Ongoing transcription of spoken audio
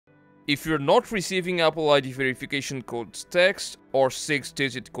If you're not receiving Apple ID verification code text or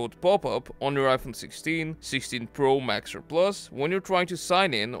 6-digit code pop-up on your iPhone 16, 16 Pro, Max or Plus when you're trying to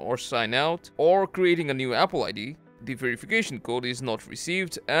sign in or sign out or creating a new Apple ID, the verification code is not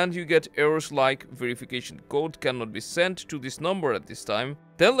received and you get errors like verification code cannot be sent to this number at this time,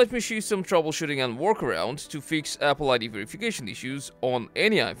 then let me show you some troubleshooting and workarounds to fix Apple ID verification issues on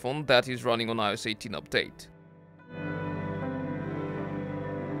any iPhone that is running on iOS 18 update.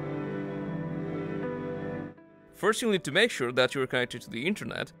 First, you'll need to make sure that you're connected to the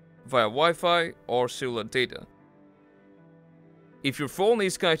internet via Wi-Fi or cellular data. If your phone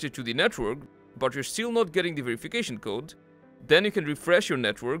is connected to the network, but you're still not getting the verification code, then you can refresh your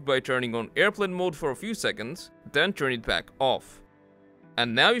network by turning on airplane mode for a few seconds, then turn it back off.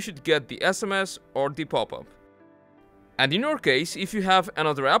 And now you should get the SMS or the pop-up. And in your case, if you have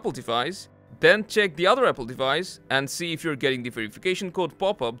another Apple device, then check the other Apple device and see if you're getting the verification code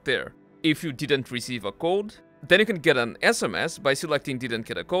pop-up there. If you didn't receive a code, then you can get an SMS by selecting didn't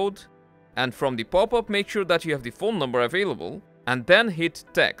get a code, and from the pop-up make sure that you have the phone number available, and then hit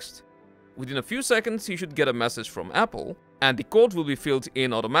text. Within a few seconds you should get a message from Apple, and the code will be filled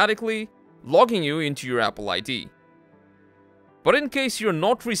in automatically, logging you into your Apple ID. But in case you're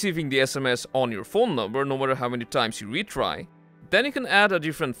not receiving the SMS on your phone number, no matter how many times you retry, then you can add a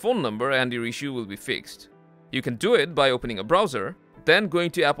different phone number and your issue will be fixed. You can do it by opening a browser, then going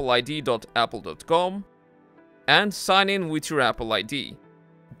to appleid.apple.com, and sign in with your Apple ID.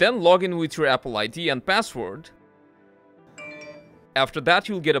 Then log in with your Apple ID and password. After that,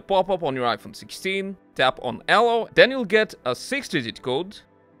 you'll get a pop-up on your iPhone 16, tap on Allow, then you'll get a 6-digit code,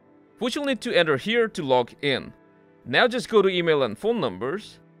 which you'll need to enter here to log in. Now just go to email and phone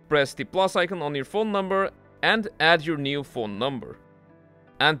numbers, press the plus icon on your phone number, and add your new phone number.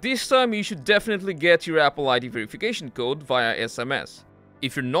 And this time you should definitely get your Apple ID verification code via SMS.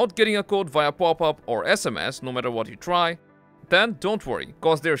 If you're not getting a code via pop-up or SMS, no matter what you try, then don't worry,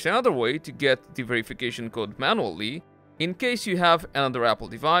 cause there's another way to get the verification code manually in case you have another Apple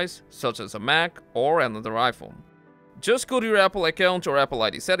device, such as a Mac or another iPhone. Just go to your Apple account or Apple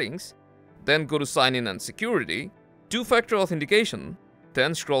ID settings, then go to Sign In and Security, Two-Factor Authentication,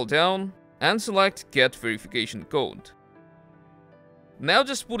 then scroll down and select Get Verification Code. Now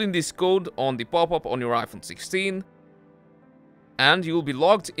just put in this code on the pop-up on your iPhone 16, and you'll be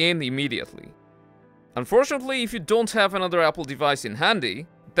logged in immediately. Unfortunately, if you don't have another Apple device in handy,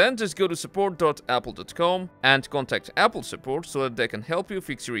 then just go to support.apple.com and contact Apple support so that they can help you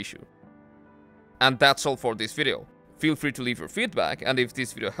fix your issue. And that's all for this video. Feel free to leave your feedback, and if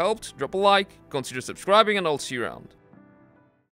this video helped, drop a like, consider subscribing, and I'll see you around.